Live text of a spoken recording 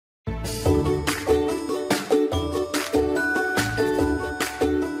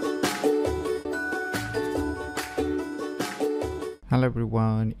Hello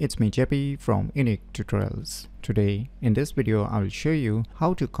everyone, it's me JP from UniqueTutorials. Today in this video I will show you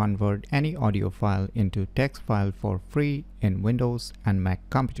how to convert any audio file into text file for free in Windows and Mac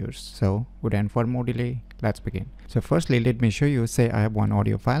computers. So without further more delay, let's begin. So firstly, let me show you, say I have one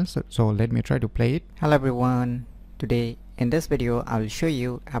audio file, so let me try to play it. Hello everyone, today in this video I will show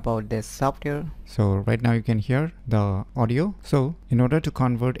you about this software. So right now you can hear the audio. So in order to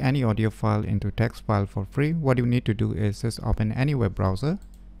convert any audio file into text file for free, what you need to do is just open any web browser,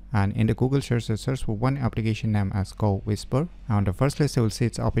 and in the Google search for one application name as Go Whisper. On the first list you will see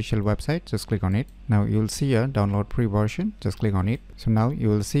its official website. Just click on it. Now you will see here download free version. Just click on it. So now you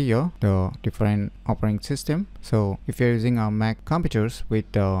will see here the different operating system. So if you're using a Mac computers with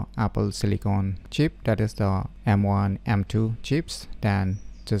the Apple Silicon chip, that is the M1 M2 chips, then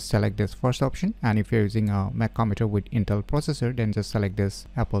just select this first option. And if you're using a Mac computer with Intel processor, then just select this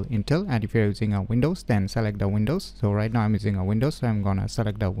Apple Intel. And if you're using a Windows, then select the Windows. So right now I'm using a Windows, so I'm gonna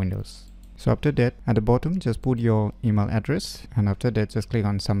select the Windows. So after that, at the bottom just put your email address, and after that just click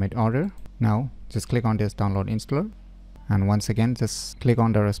on submit order. Now just click on this download installer, and once again just click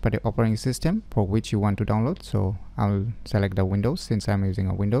on the respective operating system for which you want to download. So I'll select the Windows since I'm using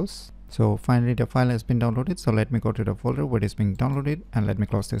a Windows. So finally the file has been downloaded, so let me go to the folder where it's being downloaded and let me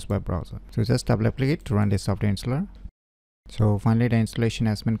close this web browser. So just double click it to run this software installer. So finally the installation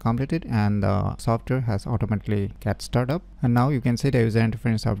has been completed and the software has automatically get started up, and now you can see the user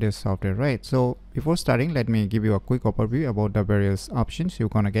interface of this software, right? So before starting, let me give you a quick overview about the various options you're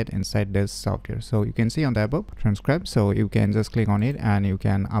gonna get inside this software. So you can see on the above transcribe, so you can just click on it and you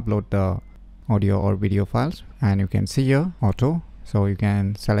can upload the audio or video files, and you can see here auto. So you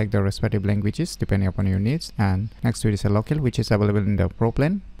can select the respective languages depending upon your needs, and next to it is a local which is available in the Pro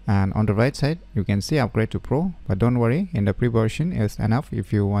plan, and on the right side you can see upgrade to Pro, but don't worry, in the pre version is enough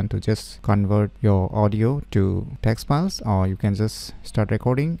if you want to just convert your audio to text files, or you can just start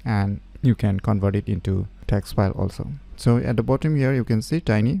recording and you can convert it into text file also. So at the bottom here you can see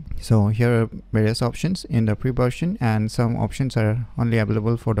tiny. So here are various options in the pre version, and some options are only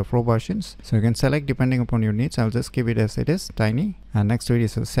available for the Pro versions. So you can select depending upon your needs. I'll just keep it as it is, tiny. And next to it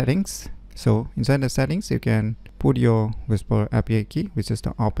is settings. So inside the settings you can put your Whisper API key, which is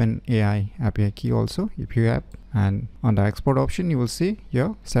the OpenAI API key also if you have. And on the export option you will see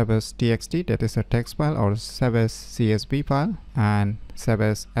here save as txt, that is a text file, or save as csv file, and save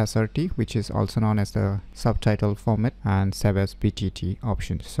as srt, which is also known as the subtitle format, and save as btt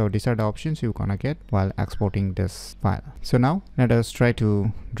options. So these are the options you're gonna get while exporting this file. So now let us try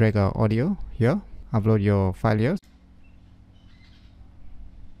to drag our audio here, upload your file here.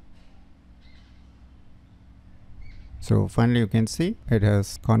 So finally you can see it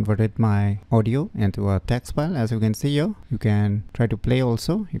has converted my audio into a text file. As you can see here, you can try to play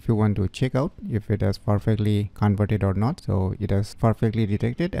also if you want to check out if it has perfectly converted or not. So it has perfectly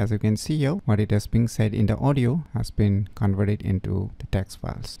detected. As you can see here, what it has been said in the audio has been converted into the text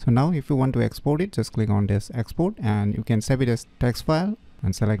files. So now if you want to export it, just click on this export, and you can save it as text file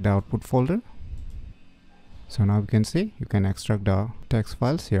and select the output folder. So now you can see you can extract the text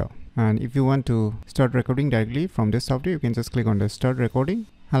files here. And if you want to start recording directly from this software, you can just click on the start recording.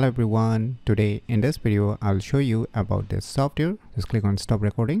 Hello everyone, today in this video I'll show you about this software. Just click on stop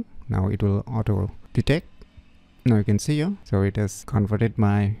recording. Now it will auto detect. Now you can see here, so it has converted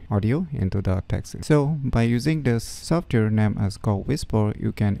my audio into the text. So by using this software named as Go Whisper,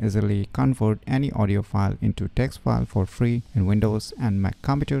 you can easily convert any audio file into text file for free in Windows and Mac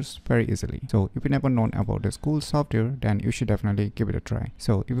computers very easily. So if you never known about this cool software, then you should definitely give it a try.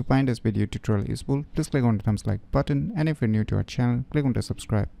 So if you find this video tutorial useful, please click on the thumbs like button, and if you're new to our channel, click on the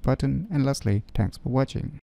subscribe button, and lastly, thanks for watching.